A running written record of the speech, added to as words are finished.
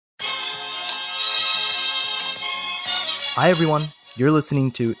Hi, everyone. You're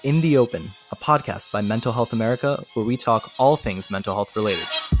listening to In the Open, a podcast by Mental Health America, where we talk all things mental health related.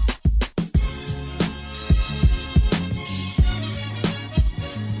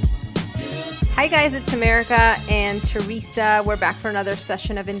 Hi guys, it's America and Teresa. We're back for another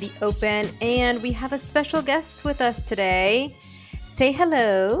session of In the Open, and we have a special guest with us today. Say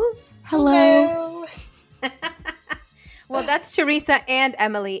hello. Hello. Well, that's Teresa and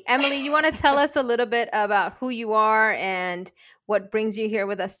Emily. Emily, you want to tell us a little bit about who you are and what brings you here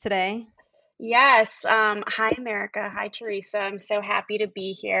with us today? Yes. Hi, America. Hi, Teresa. I'm so happy to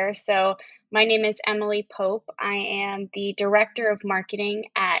be here. So, my name is Emily Pope. I am the Director of Marketing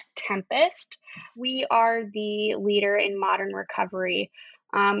at Tempest. We are the leader in modern recovery.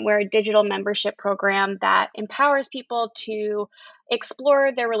 We're a digital membership program that empowers people to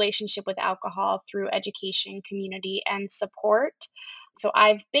explore their relationship with alcohol through education, community, and support. So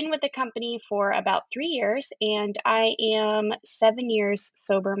I've been with the company for about 3 years and I am 7 years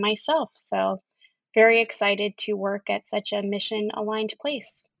sober myself. So very excited to work at such a mission aligned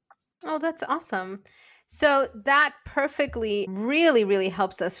place. Oh, that's awesome. So that perfectly really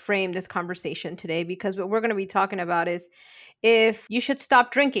helps us frame this conversation today, because what we're going to be talking about is if you should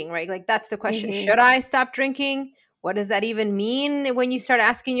stop drinking, right? Like that's the question. hmm Should I stop drinking? What does that even mean when you start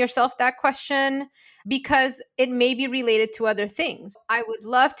asking yourself that question? Because it may be related to other things. I would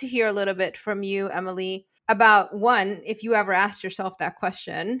love to hear a little bit from you, Emily, about one, if you ever asked yourself that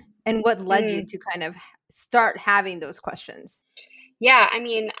question and what led you to kind of start having those questions. Yeah, I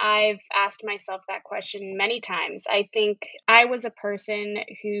mean, I've asked myself that question many times. I think I was a person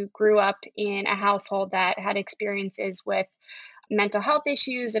who grew up in a household that had experiences with mental health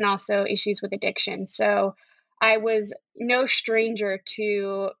issues and also issues with addiction. So I was no stranger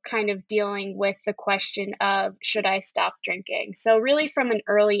to kind of dealing with the question of should I stop drinking? So, really, from an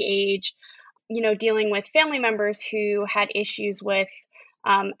early age, dealing with family members who had issues with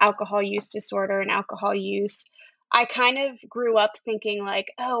alcohol use disorder and alcohol use, I kind of grew up thinking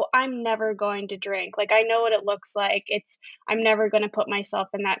like, oh, I'm never going to drink. Like, I know what it looks like. I'm never going to put myself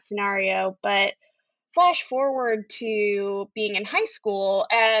in that scenario. But flash forward to being in high school,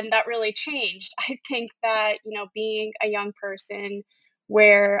 and that really changed. I think that, being a young person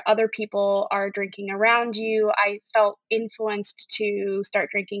where other people are drinking around you, I felt influenced to start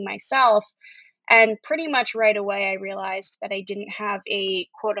drinking myself. And pretty much right away, I realized that I didn't have a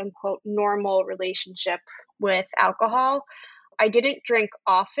quote unquote normal relationship with alcohol. I didn't drink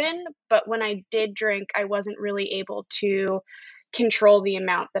often, but when I did drink, I wasn't really able to control the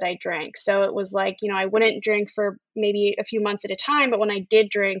amount that I drank. So it was like, I wouldn't drink for maybe a few months at a time, but when I did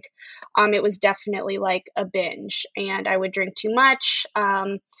drink, it was definitely like a binge, and I would drink too much.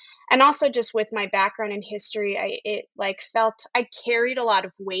 And also just with my background in history, it like felt I carried a lot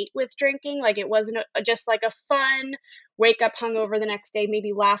of weight with drinking. Like it wasn't just like a fun wake up hungover the next day,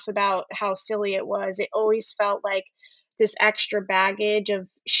 maybe laugh about how silly it was. It always felt like this extra baggage of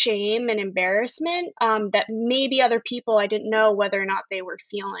shame and embarrassment that maybe other people I didn't know whether or not they were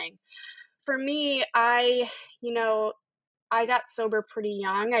feeling. For me, you know, I got sober pretty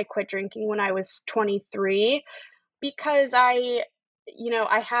young. I quit drinking when I was 23 because I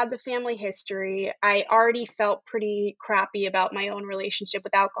had the family history. I already felt pretty crappy about my own relationship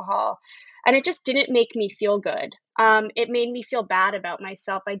with alcohol, and it just didn't make me feel good. It made me feel bad about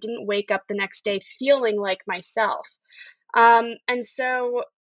myself. I didn't wake up the next day feeling like myself. And so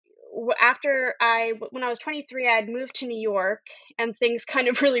when I was 23, I had moved to New York, and things kind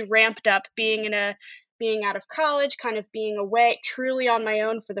of really ramped up being out of college, kind of being away truly on my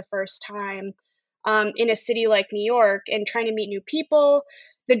own for the first time in a city like New York and trying to meet new people.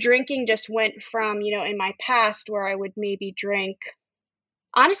 The drinking just went from, in my past where I would maybe drink,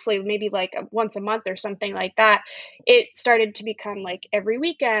 honestly, maybe like once a month or something like that. It started to become like every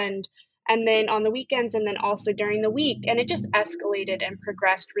weekend, and then on the weekends, and then also during the week. And it just escalated and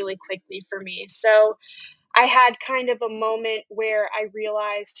progressed really quickly for me. So I had kind of a moment where I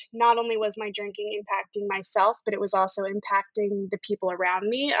realized not only was my drinking impacting myself, but it was also impacting the people around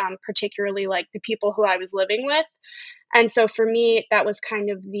me, particularly like the people who I was living with. And so for me, that was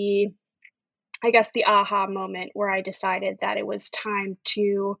kind of I guess, the aha moment where I decided that it was time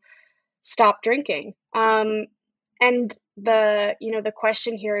to stop drinking. And the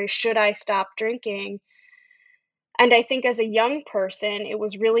question here is, should I stop drinking? And I think as a young person, it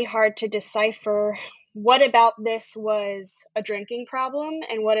was really hard to decipher what about this was a drinking problem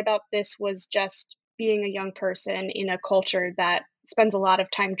and what about this was just being a young person in a culture that spends a lot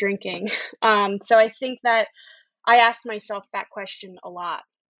of time drinking. So I think that I asked myself that question a lot.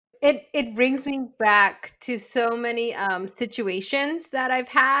 It brings me back to so many situations that I've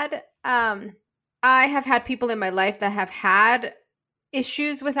had. I have had people in my life that have had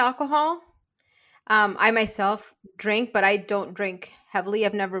issues with alcohol. I myself drink, but I don't drink heavily.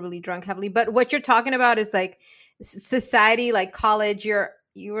 I've never really drunk heavily. But what you're talking about is like society, like college.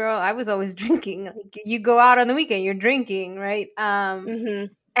 I was always drinking. Like you go out on the weekend, you're drinking, right? Mhm.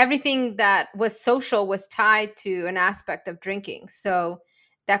 Everything that was social was tied to an aspect of drinking. So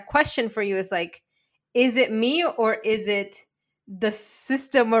that question for you is like, is it me or is it the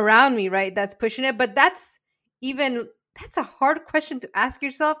system around me, right? That's pushing it. But that's a hard question to ask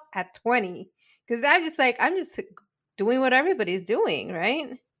yourself at 20. Because I'm just doing what everybody's doing,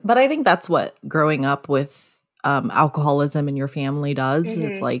 right? But I think that's what growing up with alcoholism in your family does.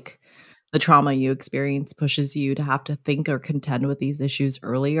 It's Mhm. like the trauma you experience pushes you to have to think or contend with these issues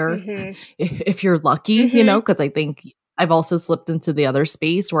earlier, Mhm. if you're lucky, Mhm. because I think I've also slipped into the other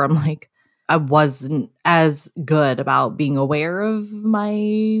space where I'm like, I wasn't as good about being aware of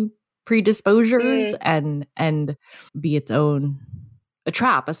my predisposures Mm. and be its own a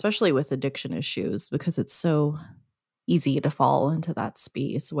trap, especially with addiction issues, because it's so easy to fall into that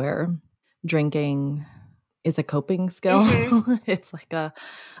space where drinking is a coping skill. Mhm. It's like a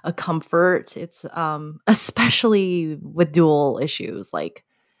comfort. It's especially with dual issues like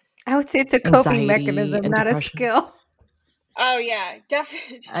I would say it's a coping anxiety mechanism, and not a depression. skill. Oh yeah,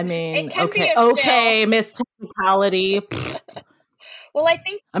 definitely. I It mean, can be okay, a skill. okay, Miss Technicality. Well,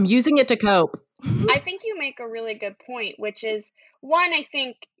 I'm using it to cope. I think you make a really good point, which is one, I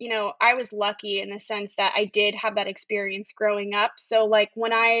think, I was lucky in the sense that I did have that experience growing up. So like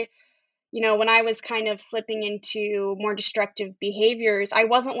when I was kind of slipping into more destructive behaviors, I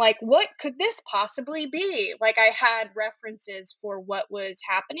wasn't like, what could this possibly be? Like I had references for what was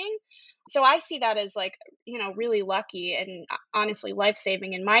happening. So I see that as like, really lucky and honestly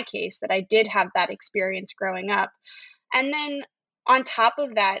life-saving in my case that I did have that experience growing up. And then on top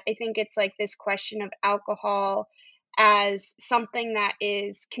of that, I think it's like this question of alcohol as something that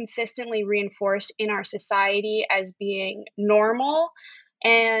is consistently reinforced in our society as being normal.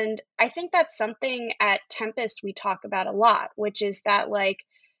 And I think that's something at Tempest we talk about a lot, which is that, like,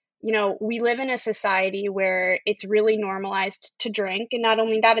 we live in a society where it's really normalized to drink. And not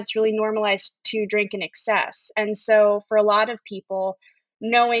only that, it's really normalized to drink in excess. And so for a lot of people,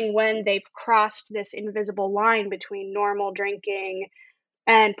 knowing when they've crossed this invisible line between normal drinking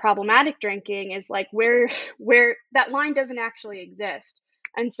and problematic drinking is like where that line doesn't actually exist.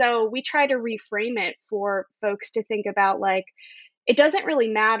 And so we try to reframe it for folks to think about like it doesn't really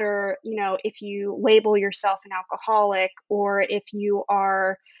matter, if you label yourself an alcoholic or if you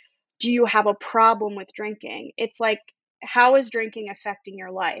are do you have a problem with drinking? It's like, how is drinking affecting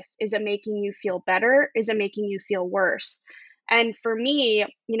your life? Is it making you feel better? Is it making you feel worse? And for me,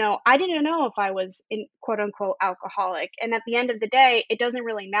 I didn't know if I was in quote unquote alcoholic. And at the end of the day, it doesn't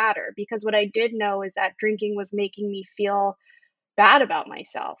really matter because what I did know is that drinking was making me feel bad about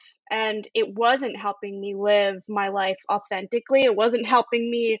myself. And it wasn't helping me live my life authentically. It wasn't helping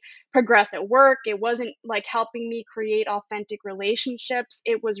me progress at work. It wasn't like helping me create authentic relationships.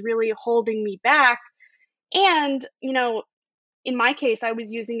 It was really holding me back. And, in my case, I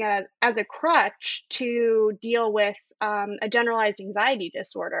was using it as a crutch to deal with a generalized anxiety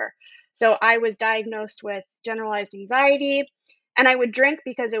disorder. So I was diagnosed with generalized anxiety, and I would drink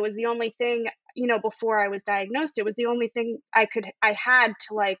because it was the only thing, before I was diagnosed, it was the only thing I had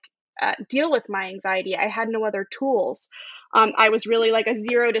to like deal with my anxiety. I had no other tools. I was really like a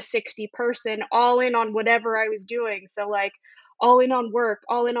 0 to 60 person, all in on whatever I was doing. So like all in on work,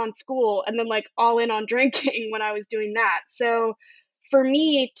 all in on school, and then like all in on drinking when I was doing that. So for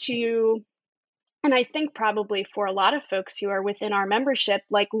me to, and I think probably for a lot of folks who are within our membership,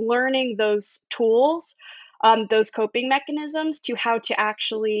 like learning those tools, those coping mechanisms to how to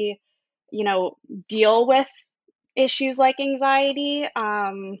actually, you know, deal with issues like anxiety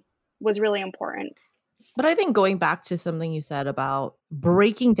was really important. But I think going back to something you said about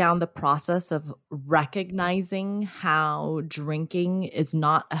breaking down the process of recognizing how drinking is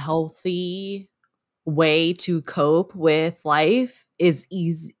not a healthy way to cope with life is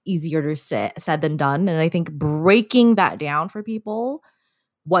easier to said than done. And I think breaking that down for people,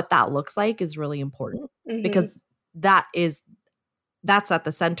 what that looks like is really important Hmm. because that's at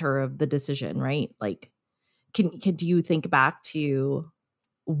the center of the decision, right? Like, can do you think back to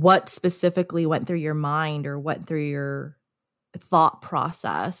what specifically went through your mind or went through your thought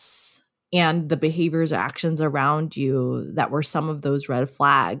process and the behaviors or actions around you that were some of those red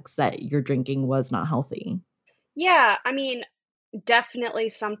flags that your drinking was not healthy? Yeah, I mean, definitely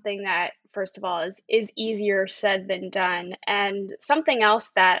something that, first of all, is easier said than done. And something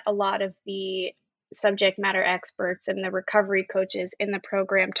else that a lot of the subject matter experts and the recovery coaches in the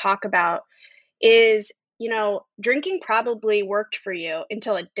program talk about is, drinking probably worked for you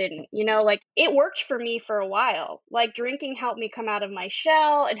until it didn't. Like it worked for me for a while. Like drinking helped me come out of my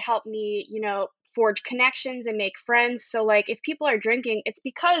shell. It helped me, forge connections and make friends. So, like, if people are drinking, it's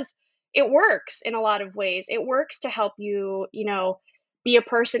because it works in a lot of ways. It works to help you, be a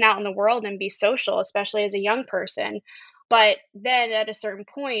person out in the world and be social, especially as a young person. But then at a certain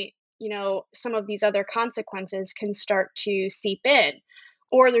point, some of these other consequences can start to seep in.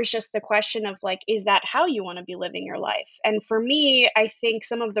 Or there's just the question of like, is that how you want to be living your life? And for me, I think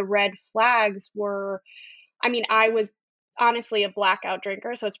some of the red flags were, I mean, I was honestly a blackout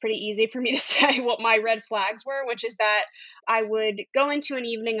drinker, so it's pretty easy for me to say what my red flags were, which is that I would go into an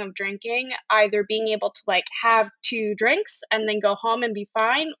evening of drinking, either being able to like have 2 drinks and then go home and be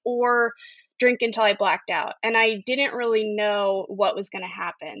fine, or drink until I blacked out. And I didn't really know what was going to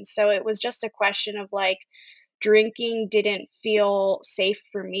happen. So it was just a question of like, drinking didn't feel safe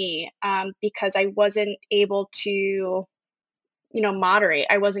for me, because I wasn't able to, moderate.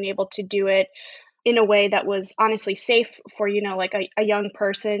 I wasn't able to do it in a way that was honestly safe for, like a young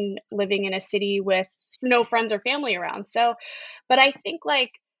person living in a city with no friends or family around. So, but I think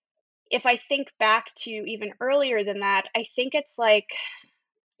like if I think back to even earlier than that, I think it's like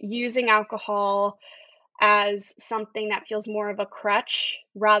using alcohol as something that feels more of a crutch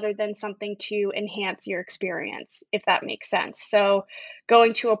rather than something to enhance your experience, if that makes sense. So,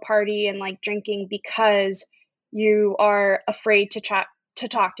 going to a party and like drinking because you are afraid to talk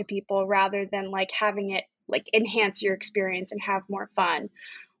to people rather than like having it like enhance your experience and have more fun.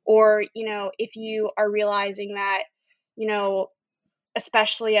 Or, if you are realizing that, you know,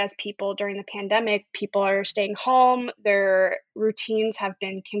 especially as people during the pandemic, people are staying home, their routines have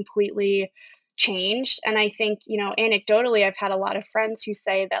been completely changed. And I think, anecdotally, I've had a lot of friends who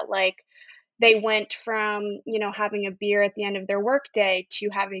say that like they went from, having a beer at the end of their workday to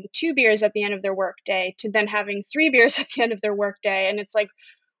having 2 beers at the end of their workday to then having 3 beers at the end of their workday. And it's like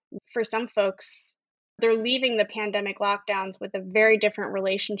for some folks, they're leaving the pandemic lockdowns with a very different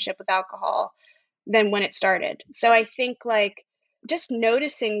relationship with alcohol than when it started. So I think like just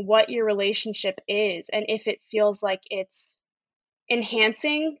noticing what your relationship is and if it feels like it's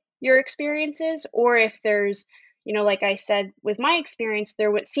enhancing your experiences or if there's, like I said, with my experience,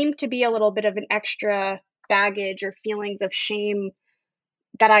 there would seem to be a little bit of an extra baggage or feelings of shame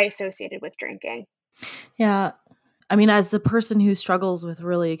that I associated with drinking. Yeah. I mean, as the person who struggles with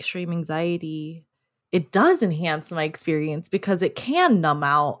really extreme anxiety, it does enhance my experience because it can numb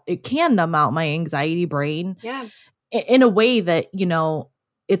out my anxiety brain. Yeah. In a way that,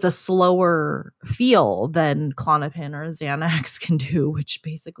 it's a slower feel than Klonopin or Xanax can do, which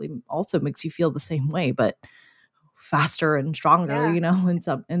basically also makes you feel the same way, but faster and stronger, Yeah.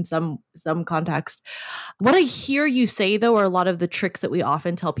 in some context. What I hear you say though are a lot of the tricks that we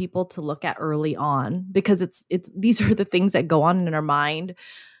often tell people to look at early on, because it's these are the things that go on in our mind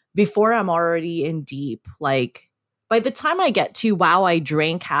before I'm already in deep. Like by the time I get to, wow, I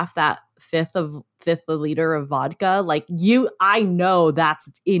drank half that fifth a liter of vodka, like I know that's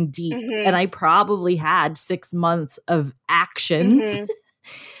in deep. Mhm. And I probably had 6 months of actions Mhm.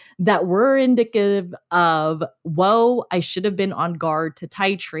 that were indicative of, whoa, I should have been on guard to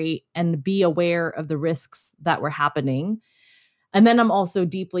titrate and be aware of the risks that were happening. And then I'm also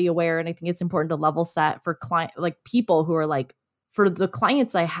deeply aware, and I think it's important to level set for people who are like, for the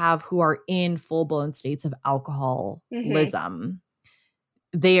clients I have who are in full-blown states of alcoholism,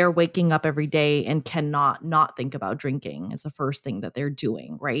 they are waking up every day and cannot not think about drinking as the first thing that they're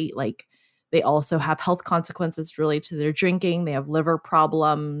doing, right? Like they also have health consequences related to their drinking. They have liver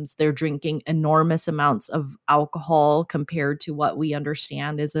problems. They're drinking enormous amounts of alcohol compared to what we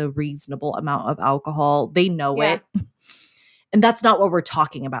understand is a reasonable amount of alcohol. They know it. And that's not what we're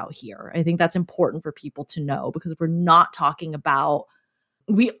talking about here. I think that's important for people to know, because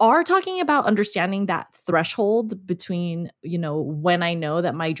we are talking about understanding that threshold between, when I know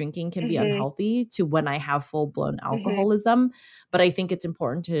that my drinking can be unhealthy to when I have full-blown alcoholism. But I think it's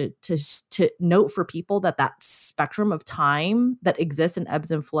important to note for people that spectrum of time that exists and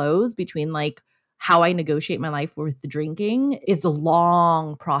ebbs and flows between like how I negotiate my life with the drinking is a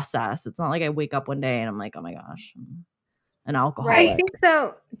long process. It's not like I wake up one day and I'm like, oh my gosh, I'm an alcoholic. I think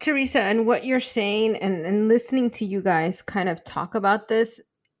so, Teresa, and what you're saying and listening to you guys kind of talk about this,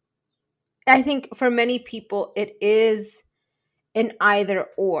 I think for many people it is an either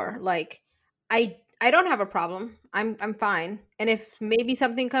or. Like I don't have a problem. I'm fine. And if maybe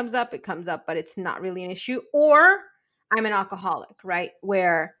something comes up, it comes up, but it's not really an issue. Or I'm an alcoholic, right?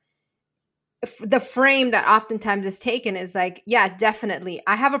 Where the frame that oftentimes is taken is like, yeah, definitely,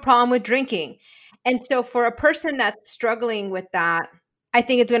 I have a problem with drinking. And so for a person that's struggling with that, I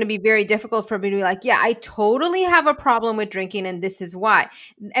think it's going to be very difficult for me to be like, yeah, I totally have a problem with drinking and this is why.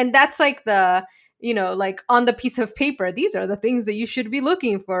 And that's like the, like on the piece of paper, these are the things that you should be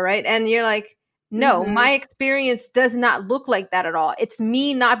looking for, right? And you're like, no, Mhm. my experience does not look like that at all. It's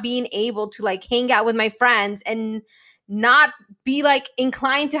me not being able to like hang out with my friends and not be like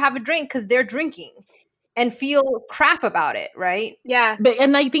inclined to have a drink because they're drinking and feel crap about it, right? Yeah.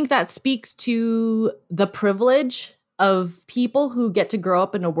 And I think that speaks to the privilege of people who get to grow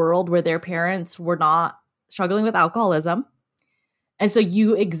up in a world where their parents were not struggling with alcoholism. And so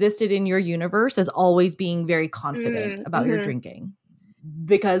you existed in your universe as always being very confident about your Mhm. drinking.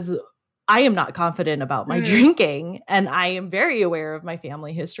 Because I am not confident about my drinking, and I am very aware of my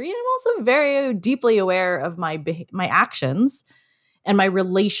family history, and I'm also very deeply aware of my actions and my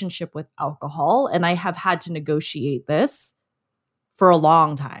relationship with alcohol, and I have had to negotiate this for a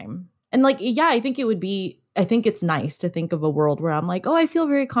long time. And like, yeah, I think it's nice to think of a world where I'm like, oh, I feel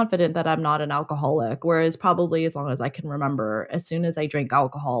very confident that I'm not an alcoholic. Whereas probably as long as I can remember, as soon as I drank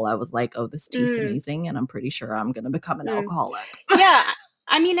alcohol, I was like, oh, this tastes amazing. And I'm pretty sure I'm going to become an alcoholic. Yeah.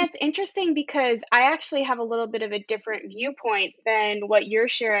 I mean, it's interesting because I actually have a little bit of a different viewpoint than what you're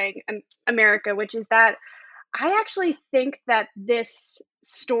sharing, America, which is that I actually think that this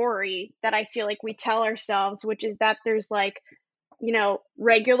story that I feel like we tell ourselves, which is that there's like,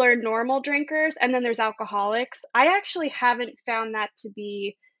 regular normal drinkers and then there's alcoholics. I actually haven't found that to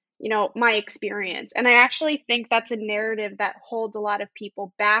be, my experience. And I actually think that's a narrative that holds a lot of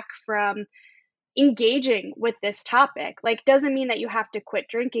people back from engaging with this topic. Like, doesn't mean that you have to quit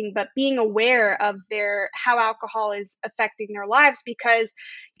drinking, but being aware of how alcohol is affecting their lives, because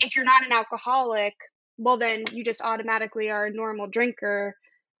if you're not an alcoholic, well then you just automatically are a normal drinker,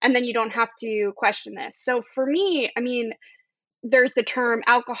 and then you don't have to question this. So for me, I mean, there's the term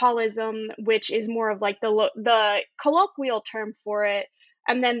alcoholism, which is more of like the colloquial term for it.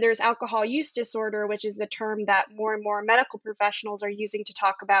 And then there's alcohol use disorder, which is the term that more and more medical professionals are using to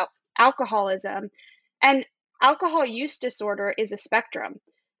talk about alcoholism. And alcohol use disorder is a spectrum.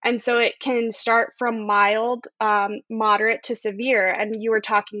 And so it can start from mild, moderate to severe. And you were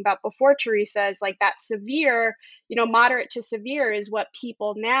talking about before, Teresa, is like that severe, moderate to severe is what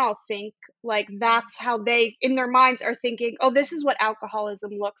people now think, like that's how they in their minds are thinking, oh, this is what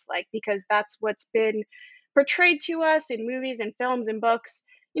alcoholism looks like, because that's what's been portrayed to us in movies and films and books,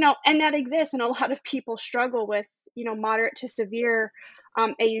 and that exists. And a lot of people struggle with, moderate to severe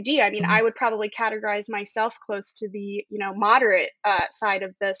AUD. I mean, I would probably categorize myself close to the, moderate side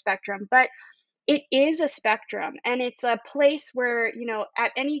of the spectrum, but it is a spectrum, and it's a place where,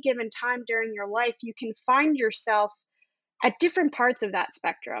 at any given time during your life, you can find yourself at different parts of that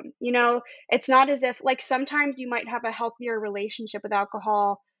spectrum. It's not as if, like, sometimes you might have a healthier relationship with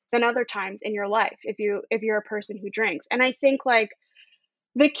alcohol than other times in your life if you're a person who drinks. And I think, like,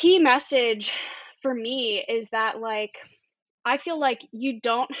 the key message for me is that, like, I feel like you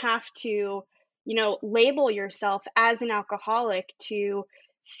don't have to, label yourself as an alcoholic to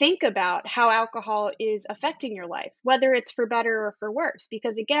think about how alcohol is affecting your life, whether it's for better or for worse.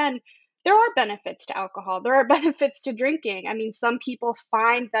 Because again, there are benefits to alcohol, there are benefits to drinking. I mean, some people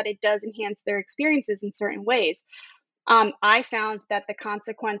find that it does enhance their experiences in certain ways. I found that the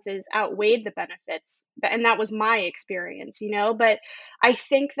consequences outweighed the benefits, and that was my experience, But I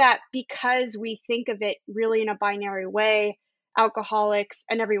think that because we think of it really in a binary way, alcoholics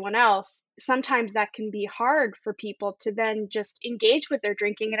and everyone else, sometimes that can be hard for people to then just engage with their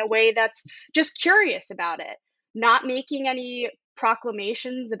drinking in a way that's just curious about it, not making any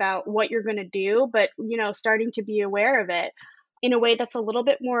proclamations about what you're going to do, but, starting to be aware of it in a way that's a little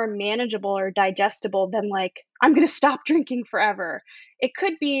bit more manageable or digestible than like, I'm going to stop drinking forever. It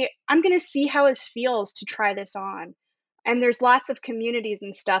could be, I'm going to see how this feels to try this on. And there's lots of communities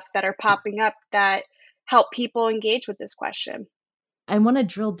and stuff that are popping up that help people engage with this question. I want to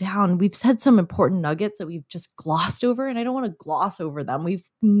drill down. We've said some important nuggets that we've just glossed over, and I don't want to gloss over them. We've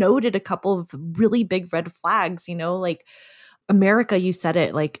noted a couple of really big red flags, like America, you said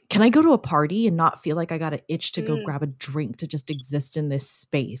it, like, can I go to a party and not feel like I got an itch to go grab a drink to just exist in this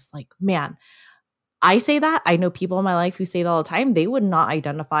space? Like, man, I say that. I know people in my life who say that all the time. They would not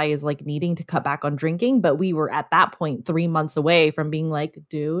identify as like needing to cut back on drinking, but we were at that point 3 months away from being like,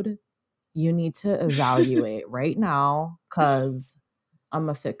 dude, you need to evaluate right now because I'm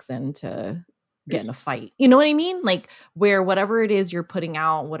a fixin' to get in a fight. You know what I mean? Like, where whatever it is you're putting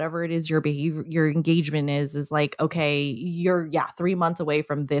out, whatever it is your behavior, your engagement is like, okay, you're 3 months away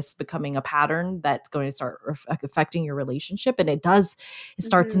from this becoming a pattern that's going to start affecting your relationship. And it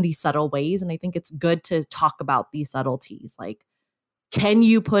starts in these subtle ways. And I think it's good to talk about these subtleties. Like, can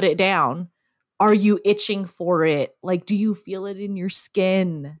you put it down? Are you itching for it? Like, do you feel it in your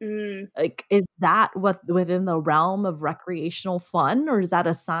skin? Like, is that what within the realm of recreational fun, or is that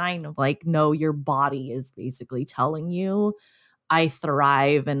a sign of like, no, your body is basically telling you, I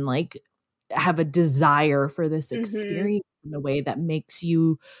thrive and like have a desire for this Mm-hmm. experience in a way that makes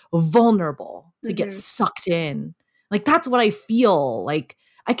you vulnerable to get Mm-hmm. sucked in. Like, that's what I feel. Like,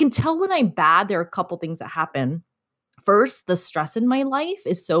 I can tell when I'm bad. There are a couple things that happen. First, the stress in my life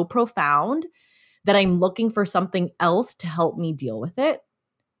is so profound that I'm looking for something else to help me deal with it.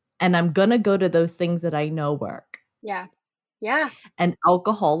 And I'm going to go to those things that I know work. Yeah. Yeah. And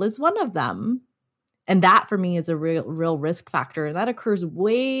alcohol is one of them. And that for me is a real risk factor. And that occurs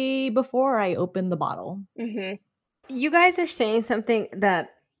way before I open the bottle. Mm-hmm. You guys are saying something that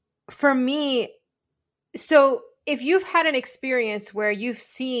for me, so if you've had an experience where you've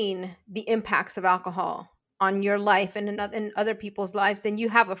seen the impacts of alcohol on your life and in other people's lives, then you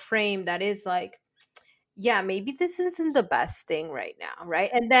have a frame that is like, yeah, maybe this isn't the best thing right now,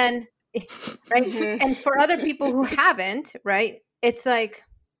 right? And then, right? Mm-hmm. And for other people who haven't, right? It's like,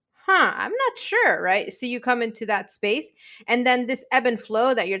 I'm not sure, right? So you come into that space, and then this ebb and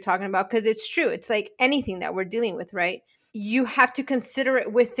flow that you're talking about, because it's true. It's like anything that we're dealing with, right? You have to consider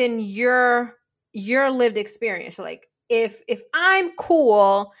it within your lived experience. Like if I'm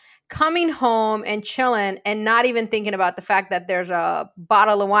cool coming home and chilling and not even thinking about the fact that there's a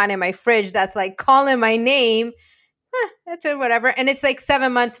bottle of wine in my fridge that's like calling my name, that's it, whatever. And it's like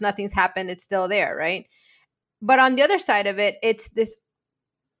 7 months, nothing's happened. It's still there, right? But on the other side of it, it's this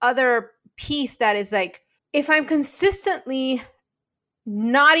other piece that is like, if I'm consistently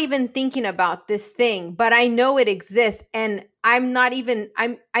not even thinking about this thing, but I know it exists, and I'm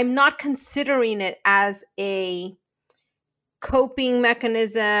not considering it as a coping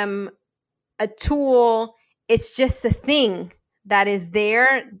mechanism, a tool, it's just a thing that is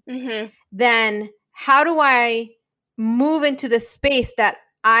there, Mm-hmm. then how do I move into the space that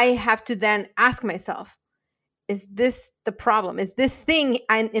I have to then ask myself, is this the problem? Is this thing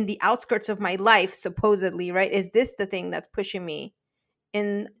in the outskirts of my life, supposedly, right? Is this the thing that's pushing me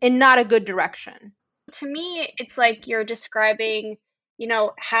in not a good direction? To me, it's like you're describing,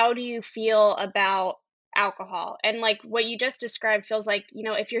 how do you feel about alcohol? And like what you just described feels like,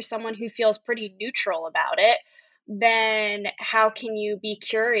 if you're someone who feels pretty neutral about it, then how can you be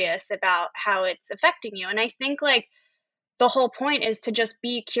curious about how it's affecting you? And I think like the whole point is to just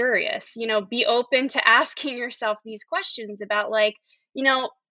be curious, be open to asking yourself these questions about like, you know,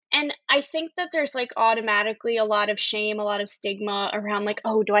 and I think that there's like automatically a lot of shame, a lot of stigma around like,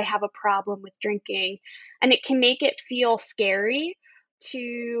 oh, do I have a problem with drinking? And it can make it feel scary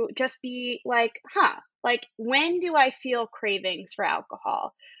to just be like, like when do I feel cravings for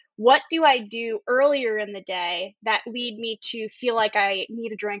alcohol? What do I do earlier in the day that lead me to feel like I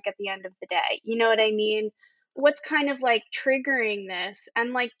need a drink at the end of the day? You know what I mean? What's kind of like triggering this,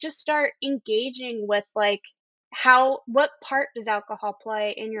 and like just start engaging with like what part does alcohol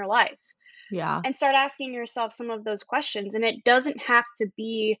play in your life, Yeah. and start asking yourself some of those questions. And it doesn't have to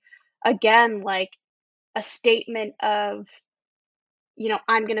be, again, like a statement of,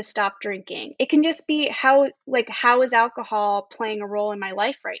 I'm going to stop drinking. It can just be how is alcohol playing a role in my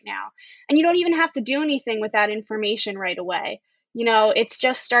life right now? And you don't even have to do anything with that information right away. It's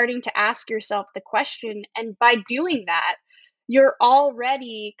just starting to ask yourself the question. And by doing that, you're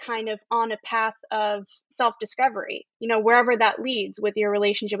already kind of on a path of self discovery, wherever that leads with your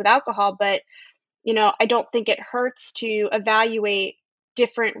relationship with alcohol. But, I don't think it hurts to evaluate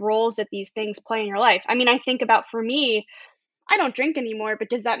different roles that these things play in your life. I mean, I think about, for me, I don't drink anymore, but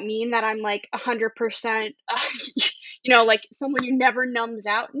does that mean that I'm like 100%, like someone who never numbs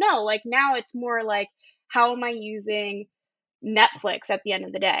out? No, like now it's more like, how am I using Netflix at the end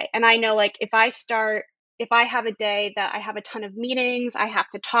of the day? And I know like if I have a day that I have a ton of meetings, I have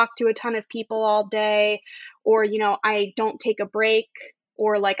to talk to a ton of people all day, or, I don't take a break,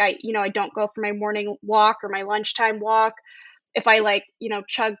 or like I don't go for my morning walk or my lunchtime walk, if I like,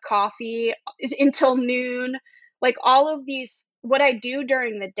 chug coffee until noon, like all of these, what I do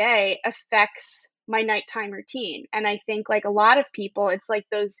during the day affects my nighttime routine. And I think like a lot of people, it's like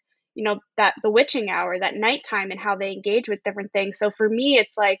those, that the witching hour, that nighttime, and how they engage with different things. So for me,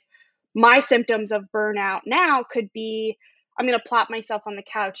 it's like my symptoms of burnout now could be, I'm going to plop myself on the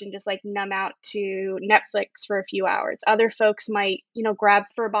couch and just like numb out to Netflix for a few hours. Other folks might, grab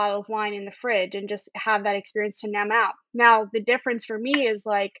for a bottle of wine in the fridge and just have that experience to numb out. Now, the difference for me is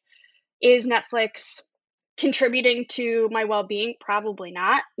like, is Netflix contributing to my well-being? Probably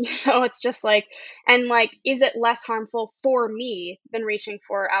not. It's just like, and like, is it less harmful for me than reaching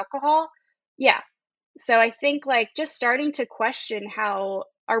for alcohol? Yeah. So I think like just starting to question how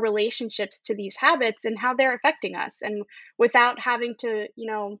our relationships to these habits and how they're affecting us, and without having to,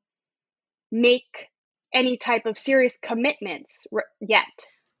 make any type of serious commitments yet.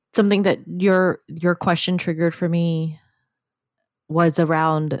 Something that your question triggered for me was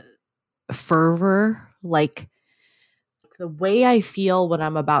around fervor. Like, the way I feel when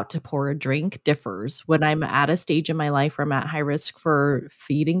I'm about to pour a drink differs when I'm at a stage in my life where I'm at high risk for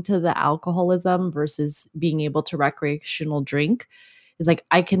feeding to the alcoholism versus being able to recreational drink. Is like,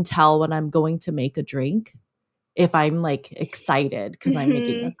 I can tell when I'm going to make a drink if I'm like excited because I'm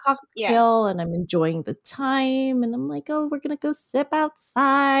making a Yeah. cocktail and I'm enjoying the time and I'm like, oh, we're going to go sip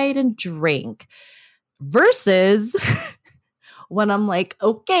outside and drink, versus when I'm like,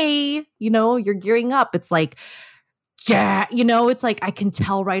 okay, you're gearing up. It's like, yeah, it's like I can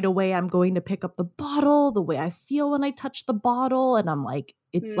tell right away I'm going to pick up the bottle, the way I feel when I touch the bottle. And I'm like,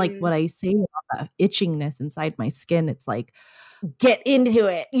 it's like what I say about that itchingness inside my skin. It's like, get into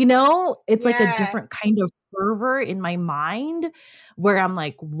it, It's like a different kind of fervor in my mind where I'm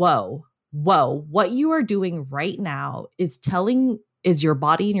like, whoa, what you are doing right now is your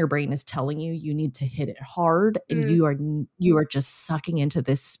body and your brain is telling you need to hit it hard. And you are just sucking into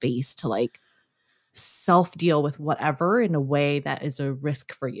this space to like self deal with whatever in a way that is a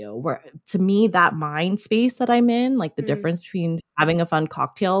risk for you. Where to me, that mind space that I'm in, like the difference between having a fun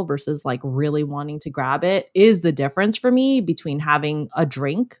cocktail versus like really wanting to grab it, is the difference for me between having a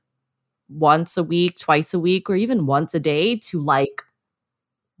drink once a week, twice a week, or even once a day to like,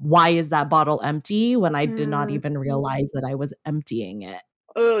 why is that bottle empty when I did not even realize that I was emptying it?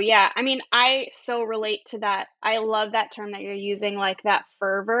 Oh, yeah. I mean, I so relate to that. I love that term that you're using, like that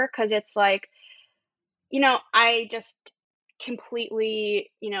fervor, because it's like, I just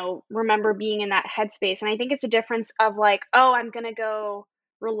completely, remember being in that headspace. And I think it's a difference of like, oh, I'm going to go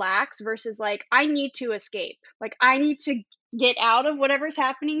relax versus like, I need to escape. Like, I need to get out of whatever's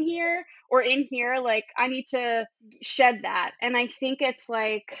happening here or in here. Like, I need to shed that. And I think it's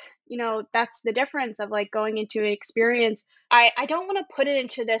like, that's the difference of like going into an experience. I don't want to put it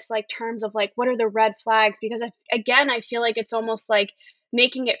into this like terms of like, what are the red flags? Because I feel like it's almost like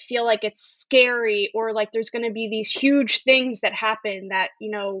making it feel like it's scary or like there's going to be these huge things that happen that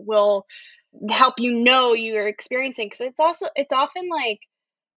will help you're experiencing, because it's often like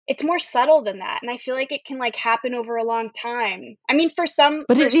it's more subtle than that, and I feel like it can like happen over a long time. I mean, But for it some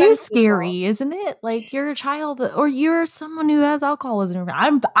is people. scary, isn't it? Like, you're a child or you're someone who has alcoholism.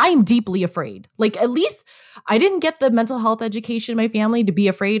 I'm deeply afraid. Like, at least I didn't get the mental health education in my family to be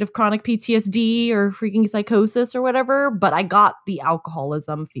afraid of chronic PTSD or freaking psychosis or whatever, but I got the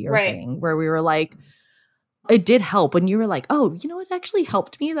alcoholism fear Right. thing where we were like, it did help when you were like, oh, it actually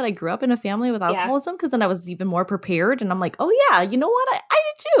helped me that I grew up in a family with Yeah. alcoholism, because then I was even more prepared. And I'm like, oh yeah, you know what? I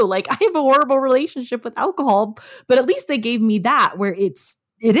did too. Like, I have a horrible relationship with alcohol, but at least they gave me that where it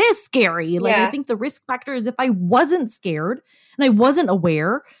is scary. Like, I Yeah. think the risk factor is if I wasn't scared and I wasn't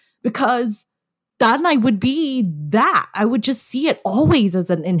aware, because then I would be that. I would just see it always as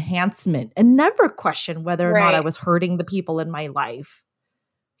an enhancement and never question whether or not I Right. was hurting the people in my life.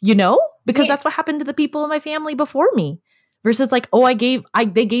 Because Yeah. that's what happened to the people in my family before me. Versus like, oh,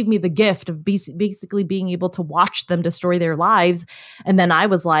 they gave me the gift of basically being able to watch them destroy their lives. And then I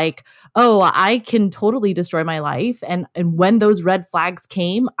was like, oh, I can totally destroy my life. And when those red flags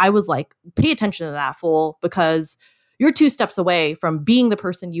came, I was like, pay attention to that, fool, because you're 2 steps away from being the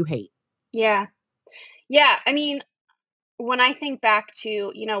person you hate. Yeah. Yeah. I mean, when I think back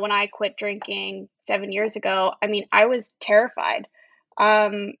to, when I quit drinking 7 years ago, I mean, I was terrified.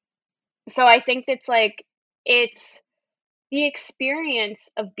 Um, so I think that's like, it's the experience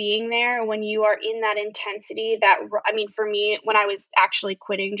of being there when you are in that intensity I mean, for me, when I was actually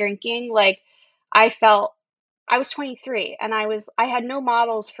quitting drinking, like I felt I was 23 and I had no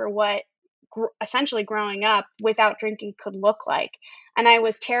models for what essentially growing up without drinking could look like. And I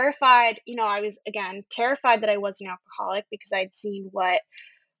was terrified, I was again terrified that I was an alcoholic because I'd seen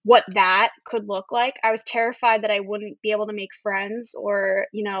what that could look like. I was terrified that I wouldn't be able to make friends or,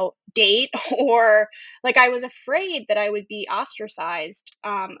 date or like I was afraid that I would be ostracized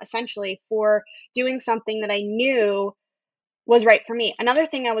essentially for doing something that I knew was right for me. Another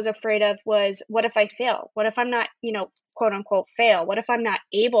thing I was afraid of was, what if I fail? What if I'm not, quote unquote fail? What if I'm not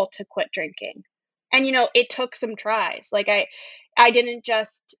able to quit drinking? And it took some tries. Like I didn't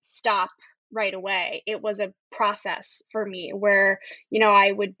just stop right away. It was a process for me where,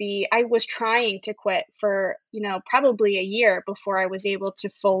 I was trying to quit for, probably a year before I was able to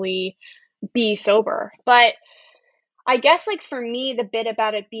fully be sober. But I guess, like, for me, the bit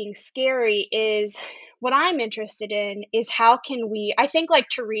about it being scary is what I'm interested in is how can we I think, like,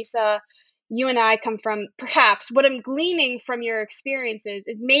 Teresa, you and I come from, perhaps what I'm gleaning from your experiences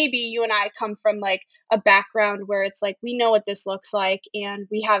is maybe you and I come from like a background where it's like we know what this looks like and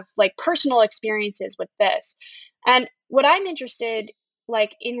we have like personal experiences with this. And what I'm interested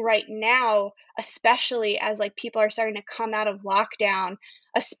like in right now, especially as like people are starting to come out of lockdown,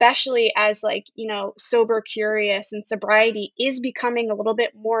 especially as like, sober curious and sobriety is becoming a little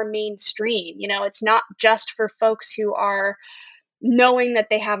bit more mainstream. It's not just for folks who are knowing that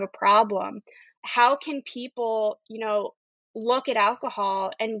they have a problem. How can people, look at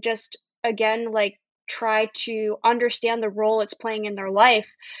alcohol and just again like try to understand the role it's playing in their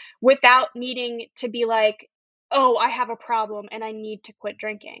life without needing to be like, "Oh, I have a problem and I need to quit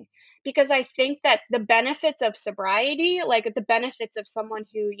drinking." Because I think that the benefits of sobriety, like the benefits of someone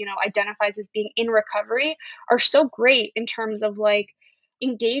who, identifies as being in recovery are so great in terms of like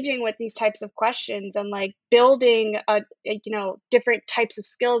engaging with these types of questions and like building different types of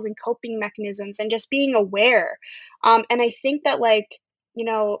skills and coping mechanisms and just being aware. And I think that like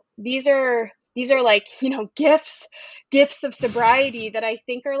these are like gifts of sobriety that I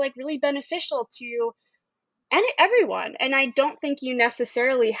think are like really beneficial to and everyone. And I don't think you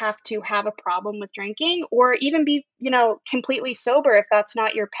necessarily have to have a problem with drinking or even be, completely sober if that's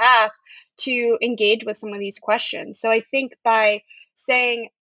not your path to engage with some of these questions. So I think by saying,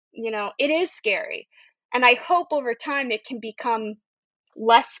 it is scary. And I hope over time it can become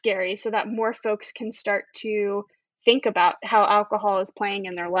less scary so that more folks can start to think about how alcohol is playing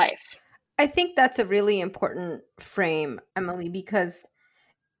in their life. I think that's a really important frame, Emily, because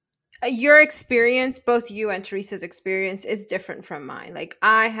your experience, both you and Teresa's experience, is different from mine. Like,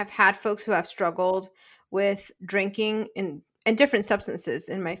 I have had folks who have struggled with drinking and different substances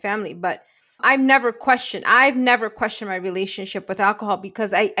in my family, but I've never questioned my relationship with alcohol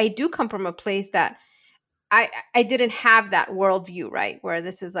because I do come from a place that I didn't have that worldview, right? Where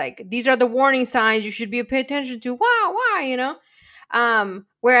this is like, these are the warning signs you should be paying attention to. Why,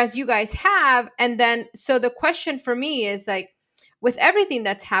 whereas you guys have. And then, so the question for me is like, with everything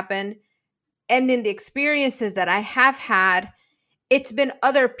that's happened and in the experiences that I have had, it's been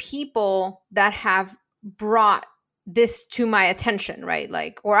other people that have brought this to my attention, right?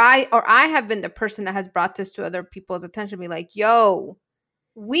 Like, or I have been the person that has brought this to other people's attention, be like, yo,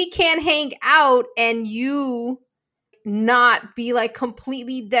 we can't hang out and you not be like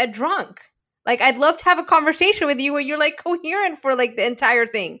completely dead drunk. Like, I'd love to have a conversation with you where you're like coherent for like the entire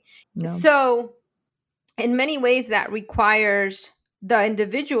thing. No. So in many ways that requires the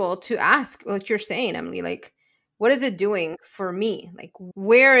individual to ask what you're saying, Emily, like, what is it doing for me? Like,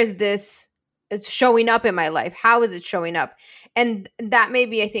 where is this? It's showing up in my life. How is it showing up? And that may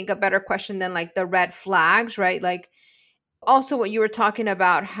be, I think, a better question than like the red flags, right? Like, also what you were talking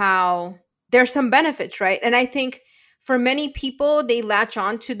about, how there's some benefits, right? And I think for many people, they latch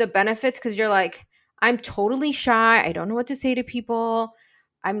on to the benefits because you're like, I'm totally shy. I don't know what to say to people.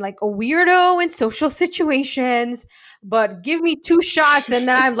 I'm like a weirdo in social situations, but give me 2 shots and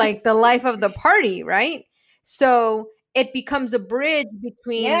then I'm like the life of the party, right? So it becomes a bridge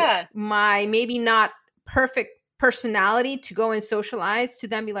between my maybe not perfect personality to go and socialize to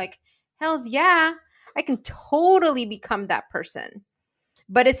then be like, hells yeah, I can totally become that person.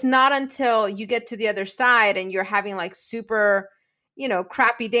 But it's not until you get to the other side and you're having like super,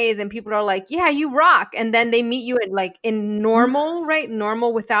 crappy days and people are like, yeah, you rock. And then they meet you at like in normal, right?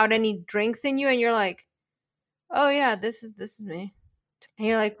 Normal without any drinks in you. And you're like, oh yeah, this is me. And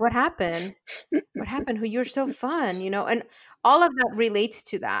you're like, what happened? What happened? Who, you're so fun, and all of that relates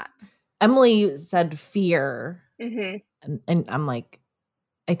to that. Emily said fear. Mm-hmm. And I'm like,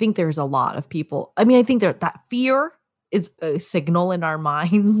 I think there's a lot of people. I mean, I think that fear is a signal in our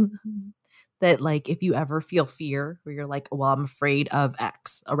minds that like, if you ever feel fear where you're like, well, I'm afraid of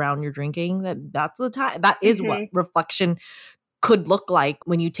X around your drinking, that's the time. That is what reflection could look like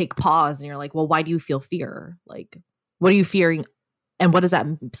when you take pause and you're like, well, why do you feel fear? Like, what are you fearing? And what does that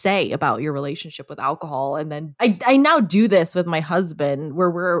say about your relationship with alcohol? And then I now do this with my husband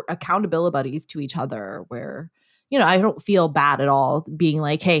where we're accountability buddies to each other, where, I don't feel bad at all being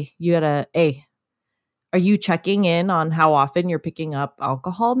like, hey, are you checking in on how often you're picking up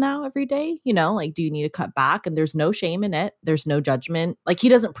alcohol now every day? Like, do you need to cut back? And there's no shame in it. There's no judgment. Like, he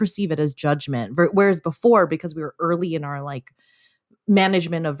doesn't perceive it as judgment. Whereas before, because we were early in our like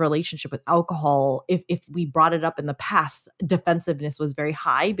management of relationship with alcohol, if we brought it up in the past, defensiveness was very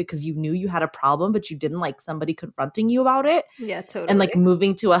high because you knew you had a problem, but you didn't like somebody confronting you about it. Yeah, totally. And like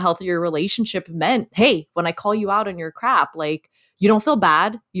moving to a healthier relationship meant, hey, when I call you out on your crap, like, you don't feel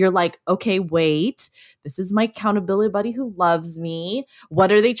bad. You're like, okay, wait, this is my accountability buddy who loves me.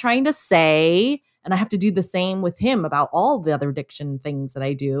 What are they trying to say? And I have to do the same with him about all the other addiction things that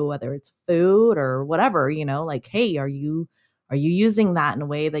I do, whether it's food or whatever, like, hey, are you using that in a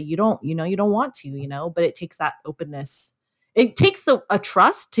way that you don't want to, but it takes that openness. It takes a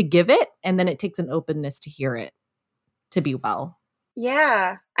trust to give it, and then it takes an openness to hear it, to be well.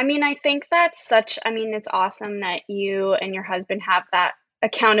 Yeah. I think it's awesome that you and your husband have that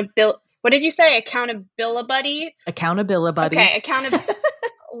accountability. What did you say? Accountability? Accountability buddy. Okay,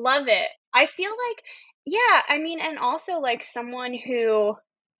 love it. I feel like, yeah, and also like someone who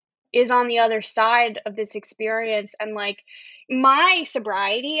is on the other side of this experience, and like my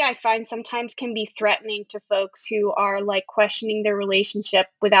sobriety, I find sometimes can be threatening to folks who are like questioning their relationship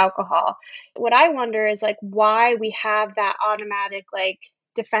with alcohol. What I wonder is like why we have that automatic like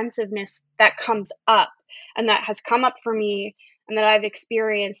defensiveness that comes up, and that has come up for me, and that I've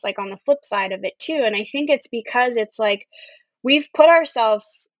experienced like on the flip side of it too. And I think it's because it's like we've put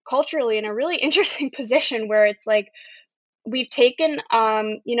ourselves culturally in a really interesting position where it's like we've taken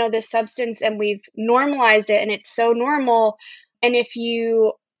this substance and we've normalized it, and it's so normal, and if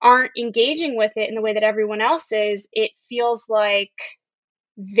you aren't engaging with it in the way that everyone else is, it feels like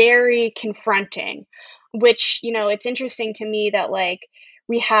very confronting, which it's interesting to me that like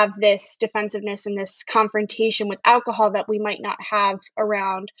we have this defensiveness and this confrontation with alcohol that we might not have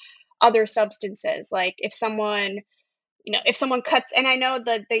around other substances. Like if someone cuts, and I know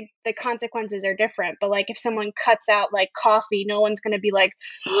that the consequences are different, but like if someone cuts out like coffee, no one's going to be like,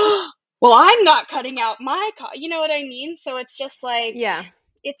 well, I'm not cutting out my you know what I mean? So it's just like, Yeah.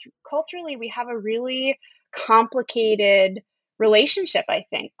 it's culturally, we have a really complicated relationship, I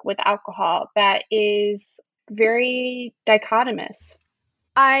think, with alcohol that is very dichotomous.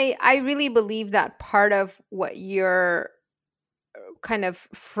 I really believe that part of what you're kind of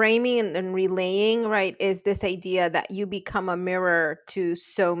framing and relaying, right, is this idea that you become a mirror to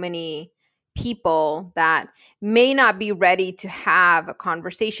so many people that may not be ready to have a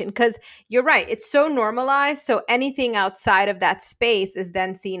conversation, because you're right, it's so normalized, so anything outside of that space is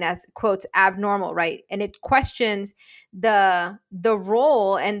then seen as quotes abnormal, right? And it questions the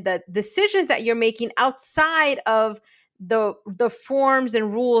role and the decisions that you're making outside of the forms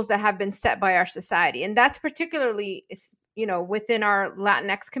and rules that have been set by our society. And that's particularly within our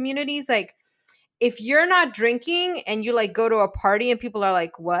Latinx communities. Like, if you're not drinking and you like go to a party and people are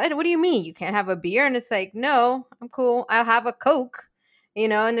like, what do you mean you can't have a beer? And it's like, no, I'm cool, I'll have a Coke,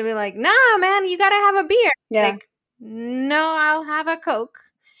 and they'll be like, nah, man, you gotta have a beer. Yeah. Like, no, I'll have a Coke.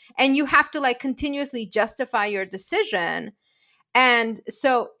 And you have to like continuously justify your decision. And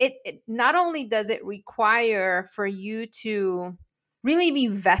so it not only does it require for you to really be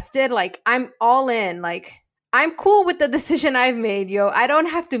vested, like, I'm all in, like, I'm cool with the decision I've made, yo. I don't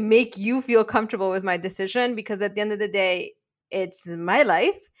have to make you feel comfortable with my decision, because at the end of the day, it's my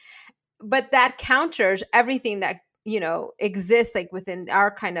life. But that counters everything that, exists like within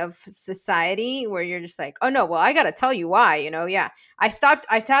our kind of society, where you're just like, oh no, well, I got to tell you why, yeah, I stopped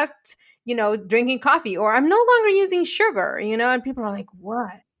drinking coffee, or I'm no longer using sugar, and people are like,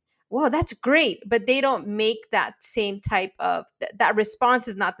 what? Whoa, that's great. But they don't make that same type of that response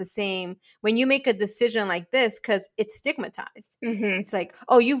is not the same when you make a decision like this, because it's stigmatized. Mm-hmm. It's like,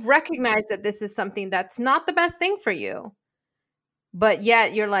 oh, you've recognized that this is something that's not the best thing for you, but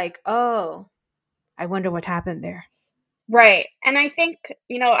yet you're like, oh, I wonder what happened there. Right. And I think,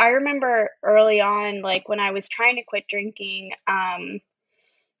 I remember early on, like when I was trying to quit drinking,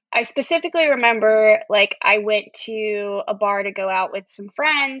 I specifically remember like I went to a bar to go out with some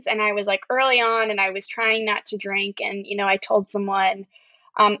friends, and I was like early on, and I was trying not to drink, and I told someone,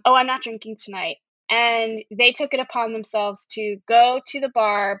 oh, I'm not drinking tonight. And they took it upon themselves to go to the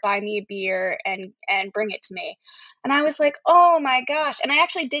bar, buy me a beer, and bring it to me. And I was like, oh my gosh. And I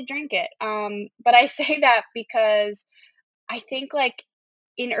actually did drink it. But I say that because I think like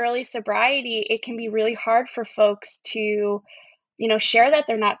in early sobriety, it can be really hard for folks to share that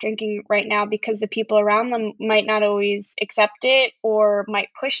they're not drinking right now, because the people around them might not always accept it or might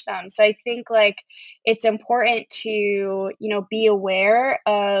push them. So I think like it's important to, be aware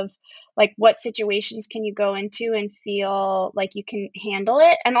of like what situations can you go into and feel like you can handle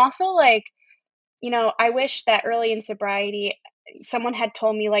it. And also like, I wish that early in sobriety, someone had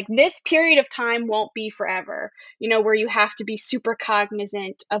told me like this period of time won't be forever, where you have to be super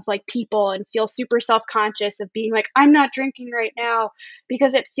cognizant of like people and feel super self-conscious of being like, I'm not drinking right now,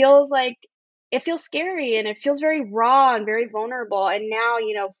 because it feels scary, and it feels very raw and very vulnerable. And now,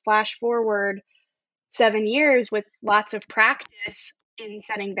 flash forward 7 years with lots of practice in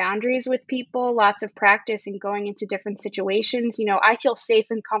setting boundaries with people, lots of practice in going into different situations. I feel safe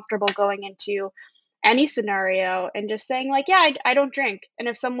and comfortable going into any scenario and just saying like, yeah, I don't drink. And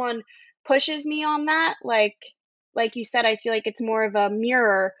if someone pushes me on that. Like you said, I feel like it's more of a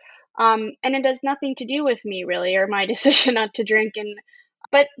mirror, and it has nothing to do with me really or my decision not to drink. And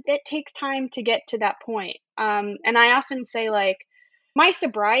but it takes time to get to that point. And I often say like my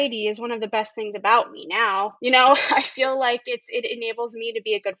sobriety is one of the best things about me now. I feel like it enables me to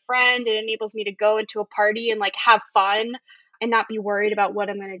be a good friend. It enables me to go into a party and like have fun and not be worried about what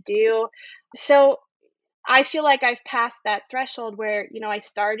I'm going to do. So I feel like I've passed that threshold where, I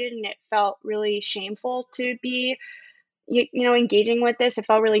started and it felt really shameful to be, engaging with this. It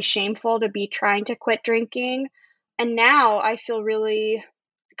felt really shameful to be trying to quit drinking. And now I feel really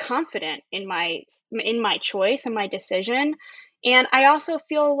confident in my choice and my decision. And I also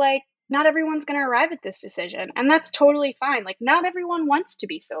feel like not everyone's going to arrive at this decision, and that's totally fine. Like not everyone wants to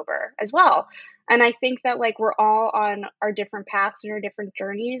be sober as well. And I think that like we're all on our different paths and our different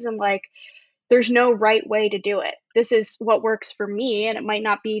journeys, and like there's no right way to do it. This is what works for me, and it might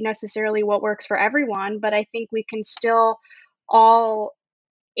not be necessarily what works for everyone, but I think we can still all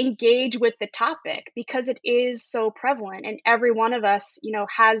engage with the topic because it is so prevalent, and every one of us,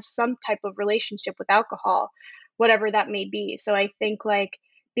 has some type of relationship with alcohol, whatever that may be. So I think like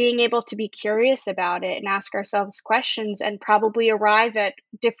being able to be curious about it and ask ourselves questions and probably arrive at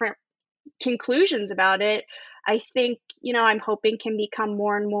different conclusions about it, I think, I'm hoping can become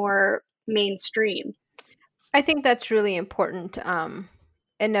more and more mainstream. I think that's really important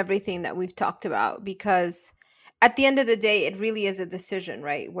in everything that we've talked about, because at the end of the day, it really is a decision,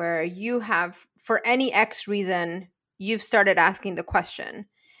 right? Where you have, for any X reason, you've started asking the question.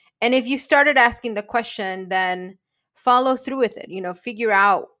 And if you started asking the question, then follow through with it, figure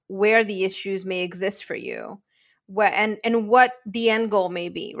out where the issues may exist for you, and what the end goal may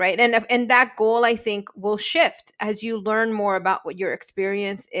be, right? And that goal, I think, will shift as you learn more about what your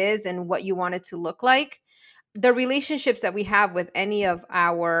experience is and what you want it to look like. The relationships that we have with any of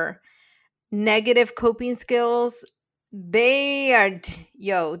our negative coping skills, they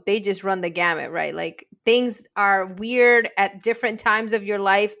just run the gamut, right? Like things are weird at different times of your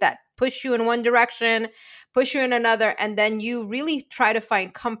life that push you in one direction, push you in another, and then you really try to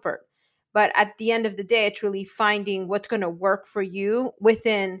find comfort. But at the end of the day, it's really finding what's going to work for you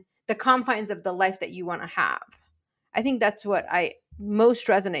within the confines of the life that you want to have. I think that's what I most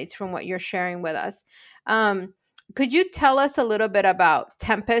resonates from what you're sharing with us. Um, could you tell us a little bit about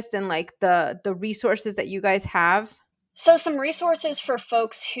Tempest and like the resources that you guys have? So, some resources for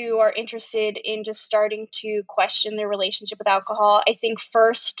folks who are interested in just starting to question their relationship with alcohol. I think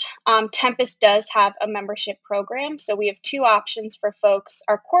first, Tempest does have a membership program. So, we have two options for folks: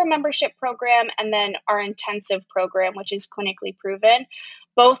 our core membership program and then our intensive program, which is clinically proven,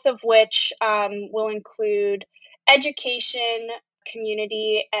 both of which will include education,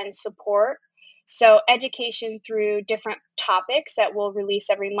 community, and support. So, education through different topics that we'll release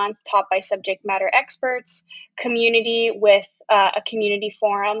every month, taught by subject matter experts, community with a community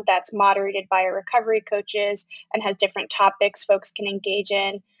forum that's moderated by our recovery coaches and has different topics folks can engage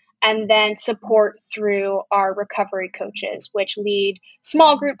in, and then support through our recovery coaches, which lead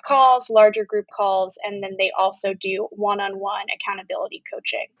small group calls, larger group calls, and then they also do one-on-one accountability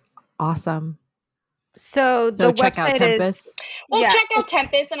coaching. Awesome. So the check out website Tempest. is Well, check out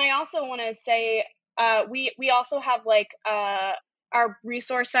Tempest, and I also want to say we also have like our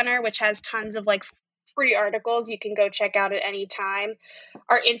resource center, which has tons of like free articles you can go check out at any time.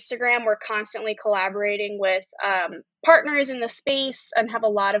 Our Instagram, we're constantly collaborating with partners in the space and have a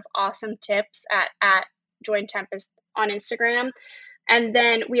lot of awesome tips at Join Tempest on Instagram. And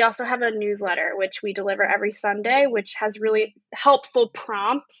then we also have a newsletter, which we deliver every Sunday, which has really helpful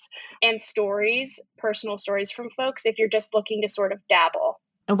prompts and stories, personal stories from folks if you're just looking to sort of dabble.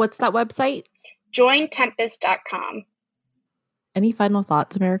 And what's that website? JoinTempest.com. Any final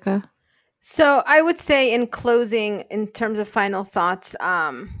thoughts, America? So I would say in closing, in terms of final thoughts,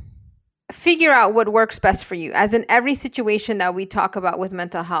 figure out what works best for you. As in every situation that we talk about with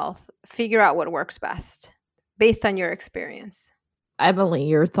mental health, figure out what works best based on your experience. Emily,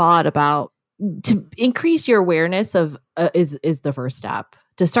 your thought about to increase your awareness of is the first step.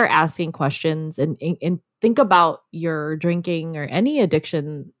 To start asking questions and think about your drinking or any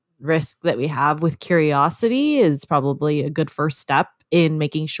addiction risk that we have with curiosity is probably a good first step in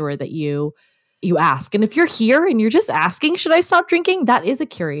making sure that you ask. And if you're here and you're just asking, should I stop drinking? That is a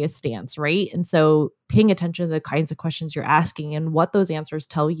curious stance, right? And so paying attention to the kinds of questions you're asking and what those answers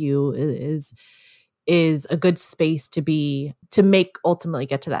tell you is a good space to make ultimately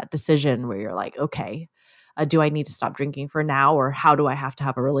get to that decision where you're like, okay, do I need to stop drinking for now? Or how do I have to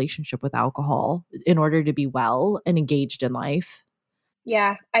have a relationship with alcohol in order to be well and engaged in life?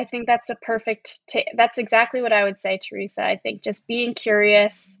 Yeah, I think that's a perfect, that's exactly what I would say, Teresa. I think just being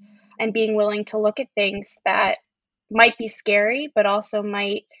curious and being willing to look at things that might be scary, but also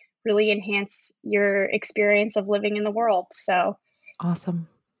might really enhance your experience of living in the world. So Awesome.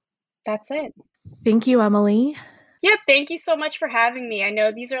 that's it. Thank you, Emily. Yeah, thank you so much for having me. I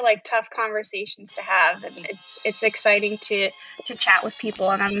know these are like tough conversations to have, and it's exciting to chat with people,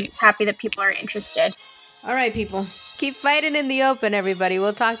 and I'm happy that people are interested. All right, people. Keep fighting in the open, everybody.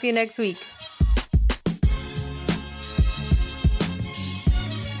 We'll talk to you next week.